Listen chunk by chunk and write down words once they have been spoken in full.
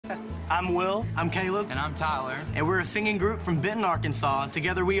I'm Will. I'm Caleb. And I'm Tyler. And we're a singing group from Benton, Arkansas.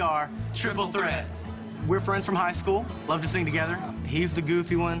 Together we are Triple Threat. We're friends from high school, love to sing together. He's the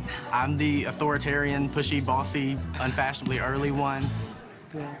goofy one. I'm the authoritarian, pushy, bossy, unfashionably early one.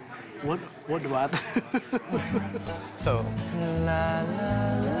 What do I do? So, la, la,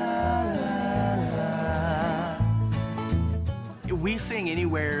 la, la, la. We sing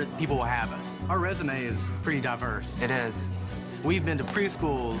anywhere people will have us. Our resume is pretty diverse. It is. We've been to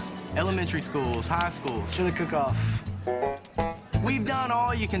preschools, elementary schools, high schools. Chili cook-off. We've done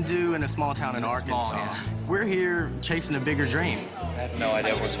all you can do in a small town in Arkansas. Yeah. We're here chasing a bigger dream. I have no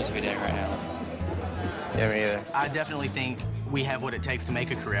idea what we're supposed to be doing right now. Yeah, me either. I definitely think we have what it takes to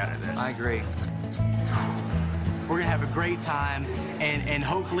make a career out of this. I agree. We're gonna have a great time, and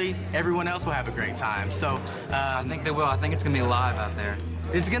hopefully everyone else will have a great time. So I think they will. I think it's gonna be live out there.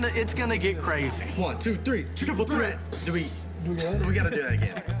 It's gonna get crazy. 1, 2, 3, Triple Threat. We gotta do that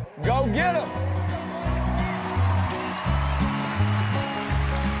again. Go get him!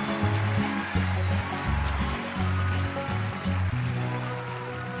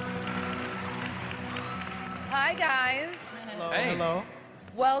 Hi, guys. Hello. Hey. Hello.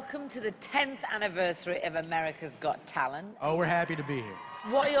 Welcome to the 10th anniversary of America's Got Talent. Oh, we're happy to be here.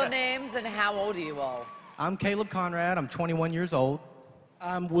 What are your names and how old are you all? I'm Caleb Conrad. I'm 21 years old.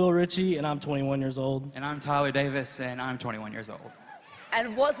 I'm Will Ritchie, and I'm 21 years old. And I'm Tyler Davis, and I'm 21 years old.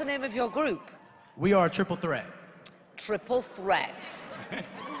 And what's the name of your group? We are Triple Threat. Triple Threat.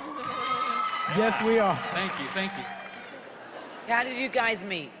 Yes, we are. Thank you, thank you. How did you guys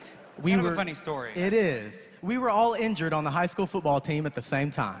meet? It's kind of a funny story. It is. We were all injured on the high school football team at the same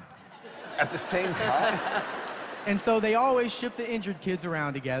time. At the same time? And so they always ship the injured kids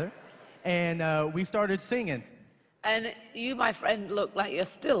around together, and we started singing. And you, my friend, look like you're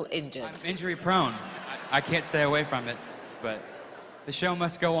still injured. I'm injury prone. I can't stay away from it, but the show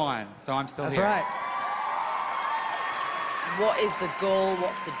must go on, so I'm still That's here. right. What is the goal?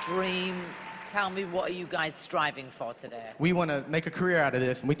 What's the dream? Tell me, what are you guys striving for today? We want to make a career out of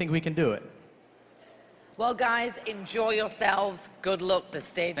this, and we think we can do it. Well, guys, enjoy yourselves. Good luck. The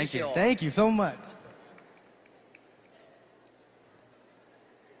stage is yours. Thank you so much.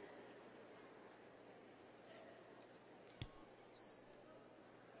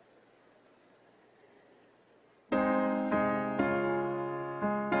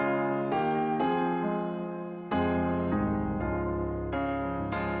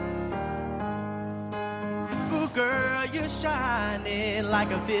 Girl, you're shining like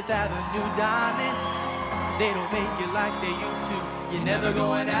a Fifth Avenue diamond. They don't make you like they used to. You're never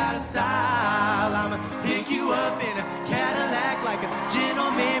going out of style. I'ma pick you up in a Cadillac like a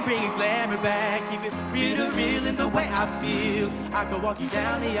gentleman, bring your glamour back. Keep it real in the way I feel. I could walk you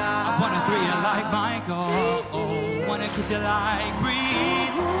down the aisle. I wanna thrill you like Michael. Oh, wanna kiss you like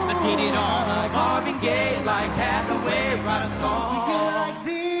Breeze. Let's get it on. Like Marvin Gaye, like Hathaway, write a song. You're like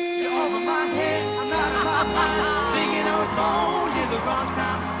this. You're over my head, I'm out of my mind. Thinking I was born in the wrong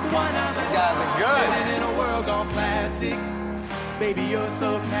time. One of the guys are good. Living in a world gone plastic. Baby, you're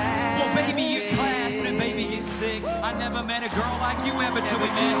so classy. Well, baby, you're class and baby, you're sick. I never met a girl like you ever till we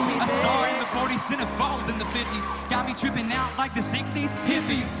met. A star in the 40s, centerfold in the 50s. Got me tripping out like the 60s.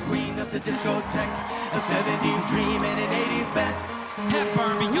 Hippies, Queen of the discotheque, a 70s dream and an 80s best.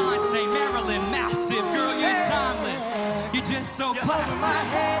 Hepburn, Beyonce, Marilyn, massive. Girl, you're timeless. You're just so You're classic. over my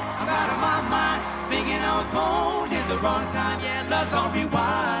head, I'm out of my mind. Thinking I was born in the wrong time. Yeah, love's on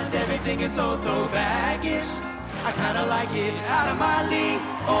rewind. Everything is so throwback-ish. I kinda like it out of my league.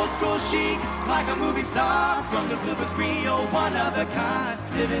 Old school chic, like a movie star from the silver screen. Oh, one of a kind,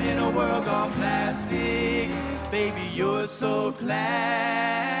 living in a world gone plastic. Baby, you're so classy.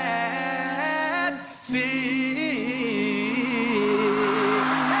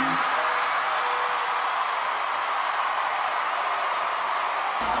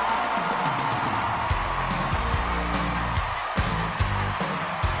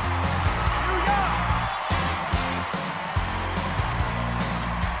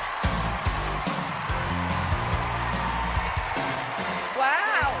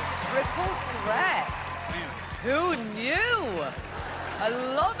 Wow, Triple Threat. Who knew? I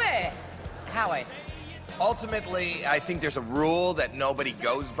love it. Howie. Ultimately, I think there's a rule that nobody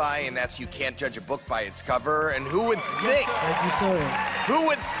goes by, and that's you can't judge a book by its cover. And who would think? Thank you, sir. Who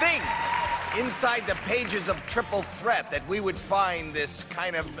would think inside the pages of Triple Threat that we would find this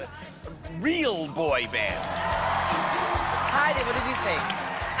kind of real boy band? Heidi, what did you think?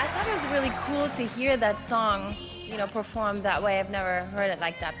 I thought it was really cool to hear that song, you know, performed that way. I've never heard it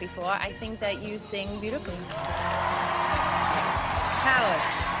like that before. I think that you sing beautifully. Howard.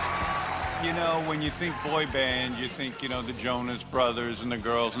 You know, when you think boy band, you think, you know, the Jonas Brothers and the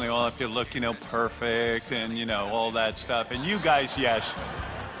girls, and they all have to look, you know, perfect and, you know, all that stuff. And you guys, yes,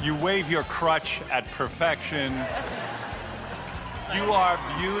 you wave your crutch at perfection. You are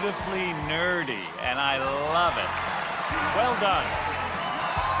beautifully nerdy, and I love it. Well done.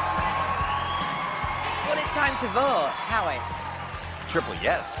 Well, it's time to vote. Howie. Triple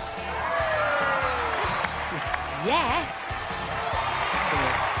yes. Yes.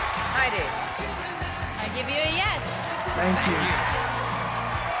 Heidi. I give you a yes. Thank you.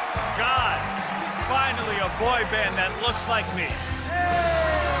 God, finally a boy band that looks like me.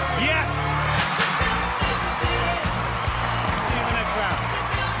 Yes! See you in the next round.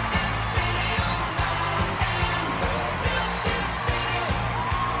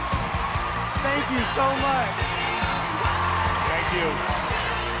 Thank you so much. Thank you.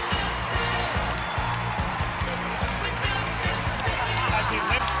 As he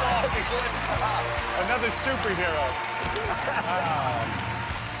limps off, another superhero.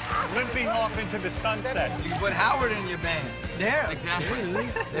 Limping off into the sunset. You put Howard in your band. There. Exactly.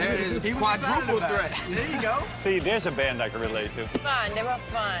 There it is. He was Quadruple excited about threat. it. There you go. See, there's a band I can relate to. Fun. They were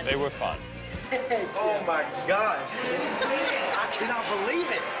fun. They were fun. Oh my gosh. I cannot believe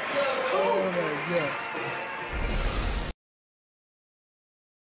it. Oh my God.